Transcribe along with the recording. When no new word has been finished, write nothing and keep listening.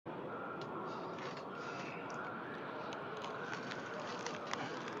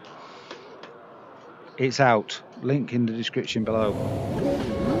it's out. Link in the description below.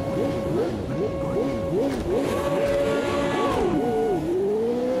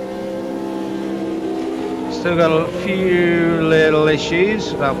 Still got a few little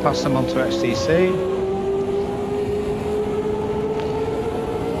issues, but I'll pass them on to XTC.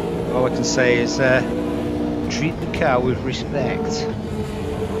 All I can say is treat the car with respect,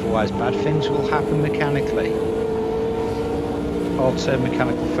 otherwise bad things will happen mechanically. Or turn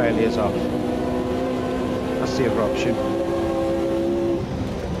mechanical failures off. That's the other option.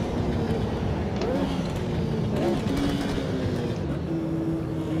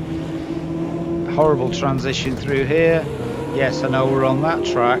 Horrible transition through here. Yes, I know we're on that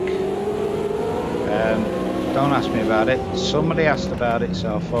track. Don't ask me about it. Somebody asked about it,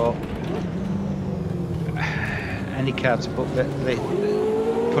 so I thought any car to put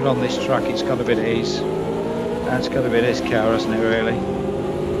on this track, it's got to be these. And it's got to be this car, hasn't it, really?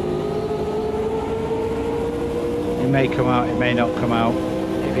 It may come out, it may not come out.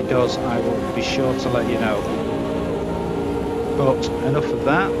 If it does, I will be sure to let you know. But enough of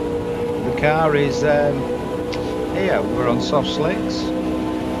that. The car is here. We're on soft slicks.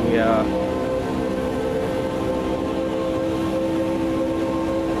 We are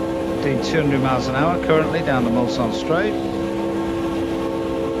doing 200 miles an hour currently down the Mulsanne Straight,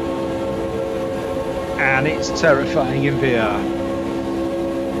 and it's terrifying in VR.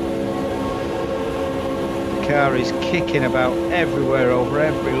 The car is kicking about everywhere over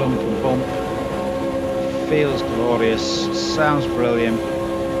every lump and bump. Feels glorious, sounds brilliant.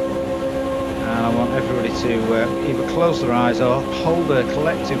 And I want everybody to either close their eyes or hold their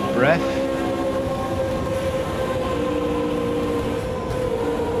collective breath.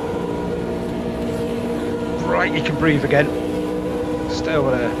 Right, you can breathe again. Stay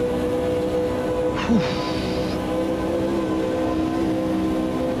over there. Whew.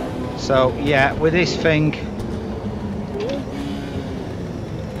 So yeah, with this thing,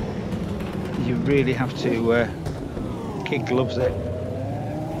 you really have to kid gloves it.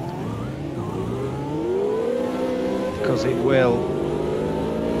 Because it will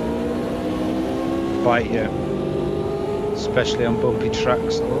bite you, especially on bumpy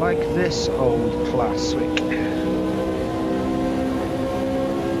tracks like this old classic.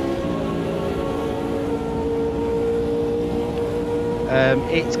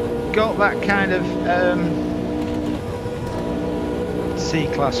 It's got that kind of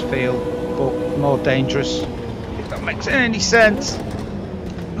C-class feel, but more dangerous, if that makes any sense.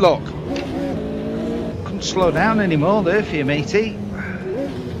 Look, couldn't slow down anymore there for you, matey.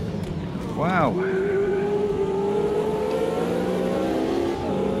 Wow.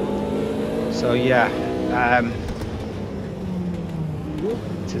 So yeah,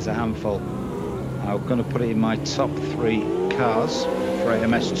 it is a handful. I'm going to put it in my top 3 cars for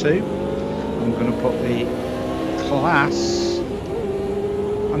AMS2. I'm going to put the class,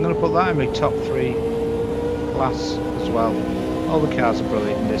 I'm going to put that in my top 3 class as well. All the cars are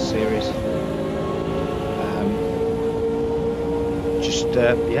brilliant in this series.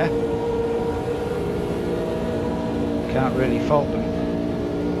 Yeah, can't really fault them.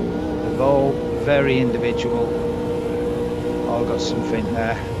 They're all very individual, all got something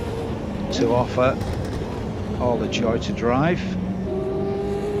there to offer, all a joy to drive.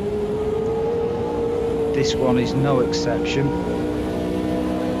 This one is no exception.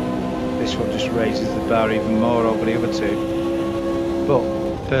 This one just raises the bar even more over the other two, but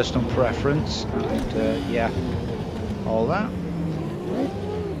personal preference, and yeah, all that.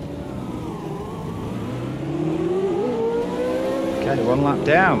 Okay, 1 lap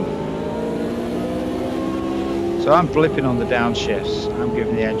down. So I'm blipping on the downshifts. I'm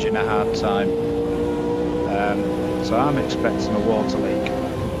giving the engine a hard time. So I'm expecting a water leak.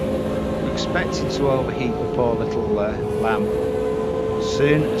 I'm expecting to overheat the poor little lamp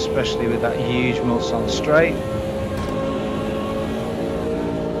soon, especially with that huge Mulsanne Straight.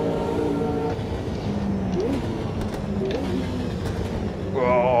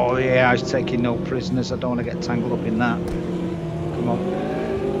 Oh yeah, I was taking no prisoners. I don't want to get tangled up in that. Come on.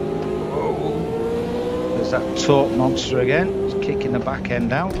 Whoa. There's that torque monster again. It's kicking the back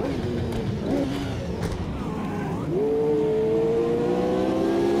end out.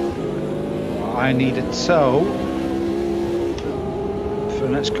 I need a tow for the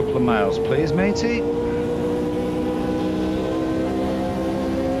next couple of miles, please, matey.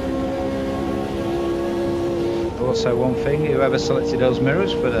 Also, one thing, whoever selected those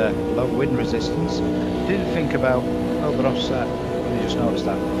mirrors for the low wind resistance didn't think about, oh, they're offset. You just noticed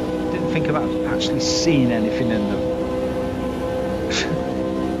that. Didn't think about actually seeing anything in them.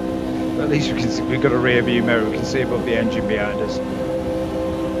 But at least we can see, we've got a rear view mirror, we can see above the engine behind us.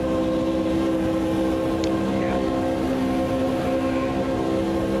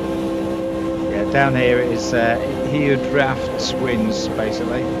 Down here it is he who drafts wins,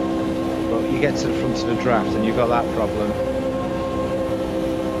 basically. But you get to the front of the draft and you've got that problem.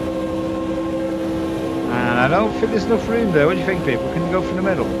 And I don't think there's enough room there. What do you think, people? Can you go from the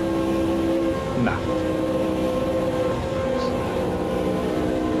middle? No.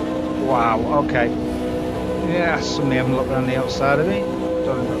 Wow, okay. Yeah, somebody haven't looked around the outside of me. Don't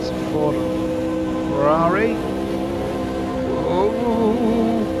know if that's a Ford or Ferrari.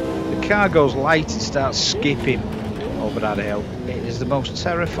 Oh, the car goes light and starts skipping over that hill. It is the most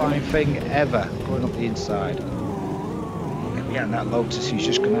terrifying thing ever going up the inside. Yeah, and that Lotus is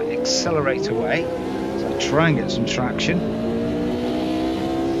just going to accelerate away. So I try and get some traction.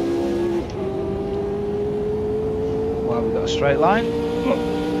 Well, we've got a straight line.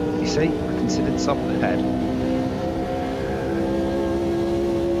 You see, I can see the top of the head.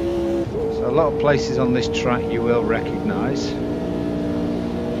 So a lot of places on this track you will recognise,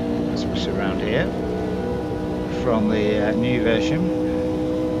 especially around here, from the new version.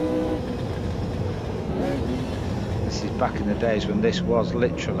 This is back in the days when this was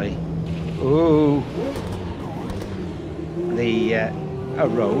literally, ooh, a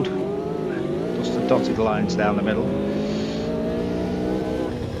road, just the dotted lines down the middle.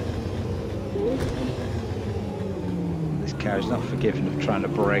 Is not forgiven of trying to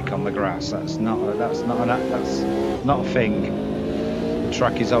brake on the grass. That's not a thing. The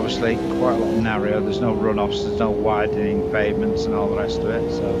track is obviously quite a lot narrower. There's no runoffs. There's no widening pavements and all the rest of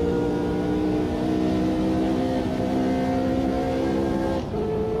it. So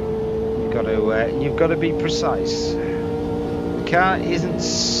you've got to be precise. The car isn't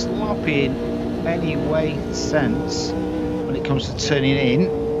sloppy in any way, sense when it comes to turning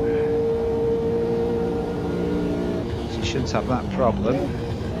in. Shouldn't have that problem.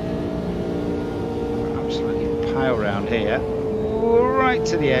 Absolutely pile around here, right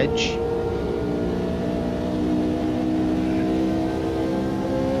to the edge.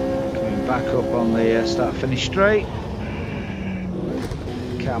 Coming back up on the start-finish straight.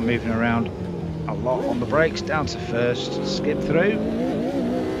 Car moving around a lot on the brakes, down to first, skip through.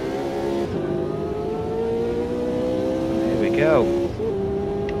 And here we go.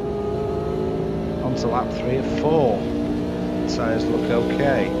 On to lap 3 of 4. Tyres look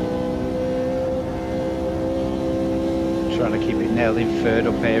okay. Trying to keep it nailed in third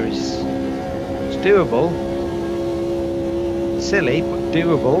up here is it's doable. Silly, but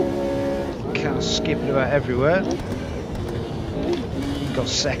doable. Can't skip it about everywhere. Got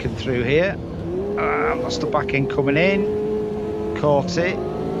second through here. Lost the back end coming in. Caught it.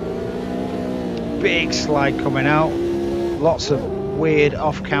 Big slide coming out. Lots of weird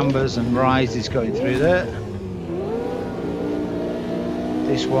off cambers and rises going through there.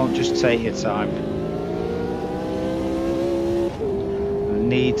 This won't, just take your time. I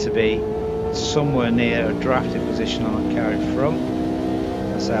need to be somewhere near a drafting position on the car in front.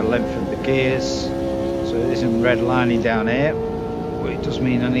 That's how I lengthen the gears, so it isn't redlining down here. But it does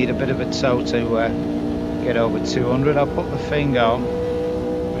mean I need a bit of a tow to get over 200. I'll put the thing on.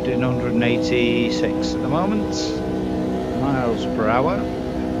 We're doing 186 at the moment. Miles per hour.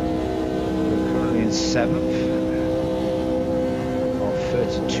 We're currently in 7th.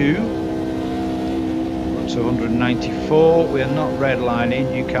 32 up to 194. We are not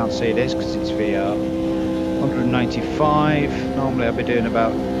redlining. You can't see this because it's VR. 195. Normally I'll be doing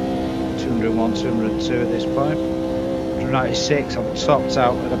about 201, 202 at this point. 196. I'm topped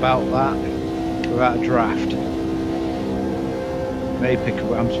out at about that without a draft. Maybe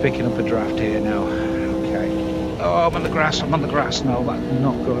I'm picking up a draft here now. Okay. Oh, I'm on the grass. I'm on the grass. No, that's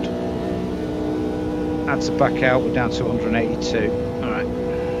not good. Had to back out. We're down to 182. Alright.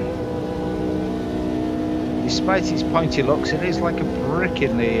 Despite its pointy looks, it is like a brick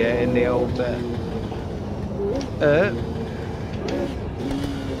in the old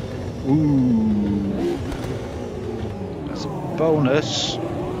ooh. That's a bonus.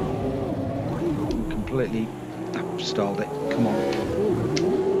 Completely stalled it. Come on.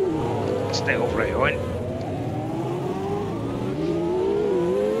 Stay over it, Owen.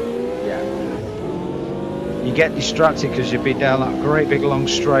 You get distracted because you've been down that great big long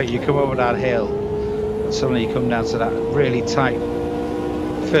straight, you come over that hill and suddenly you come down to that really tight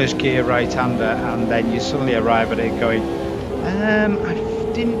first gear right-hander and then you suddenly arrive at it going, I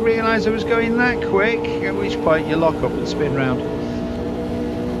didn't realise I was going that quick, at which point you lock up and spin round.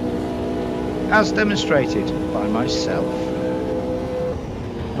 As demonstrated by myself.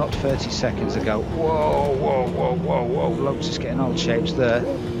 Not 30 seconds ago. Whoa, whoa, whoa, whoa, whoa, Lotus getting old shapes there.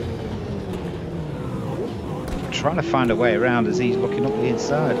 Trying to find a way around as he's looking up the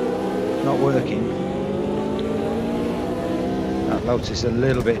inside. Not working. That That Lotus is a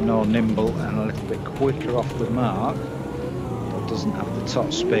little bit more nimble and a little bit quicker off the mark, but doesn't have the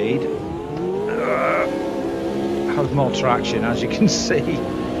top speed. Has more traction, as you can see.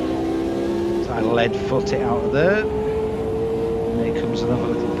 So I lead foot it out of there. And here comes another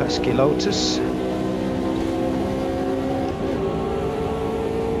little pesky Lotus.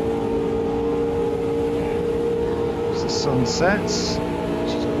 As the sun sets,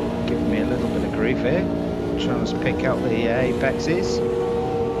 which is giving me a little bit of grief here. Trying to pick out the apexes.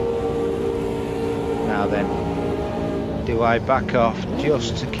 Now then, do I back off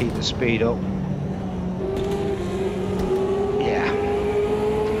just to keep the speed up? Yeah.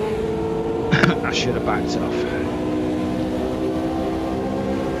 I should have backed off.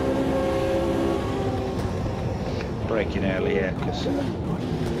 Braking early here because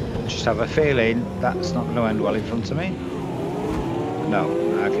I just have a feeling that's not going to end well in front of me. No,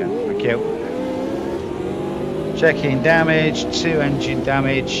 okay, thank you. Checking damage, 2 engine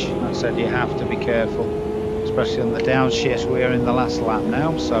damage. Like I said, you have to be careful, especially on the downshift. We're in the last lap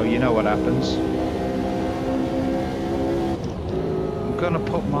now, so you know what happens. I'm going to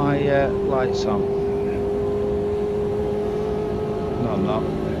put my lights on. No, I'm not.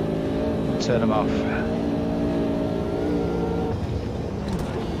 I'll turn them off.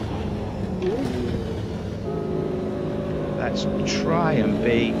 Let's try and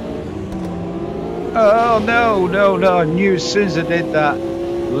be... Oh no, no, no, I knew as soon as I did that,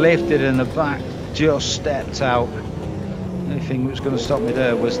 lifted and the back just stepped out. The only thing that was going to stop me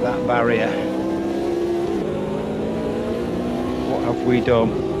there was that barrier. What have we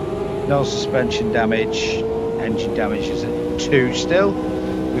done? No suspension damage, engine damage is at 2 still.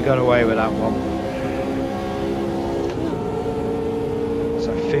 We got away with that one.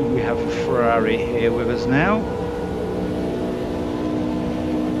 So I think we have a Ferrari here with us now.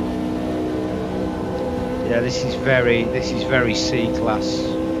 Yeah, this is very C-class,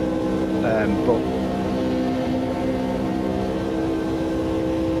 but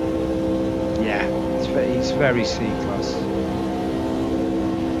yeah, it's very C-class,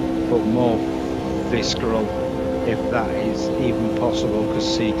 but more visceral, if that is even possible, because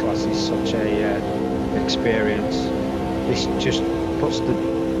C-class is such a experience. This just puts the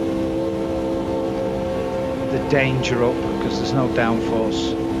danger up because there's no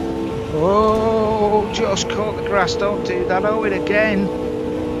downforce. Oh, just caught the grass, don't do that, oh it again.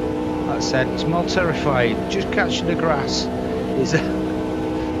 Like I said, it's more terrifying. Just catching the grass is a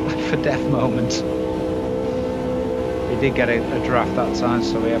life or death moment. He did get a draft that time,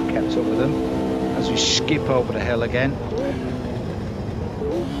 so we have kept up with him. As we skip over the hill again.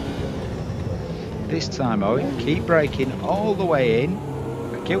 This time, Owen, keep braking all the way in.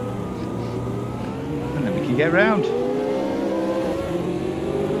 Thank you. And then we can get round.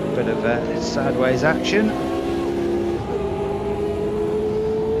 Bit of sideways action.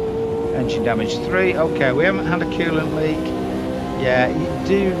 Engine damage 3. Okay, we haven't had a coolant leak. Yeah, you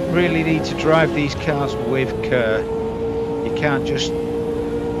do really need to drive these cars with care. You can't just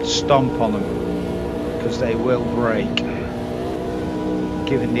stomp on them because they will break.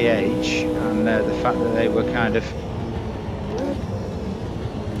 Given the age and the fact that they were kind of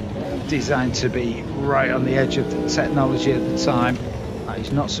designed to be right on the edge of the technology at the time. That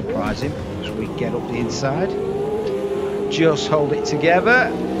is not surprising as we get up the inside. Just hold it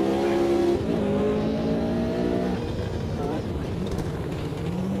together.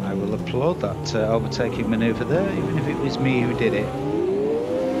 I will applaud that overtaking manoeuvre there, even if it was me who did it.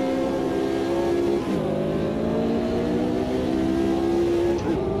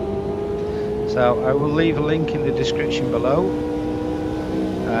 So I will leave a link in the description below.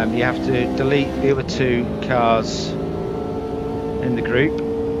 You have to delete the other 2 cars in the group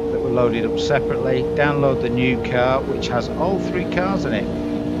that were loaded up separately. Download the new car which has all 3 cars in it.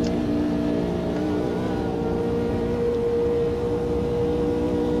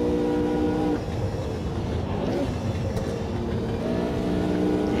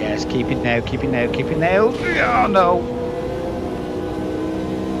 Yes, keep it now, keep it now, keep it now. Oh no.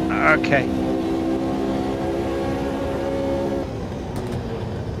 Okay.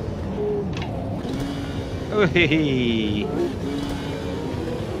 Ooh-hee-hee.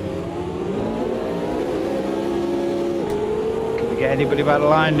 Get anybody by the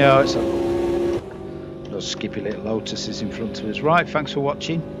line? No, it's those skippy little Lotuses in front of us. Right, thanks for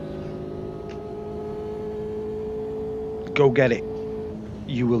watching. Go get it.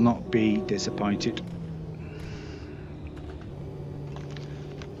 You will not be disappointed.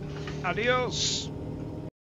 Adios.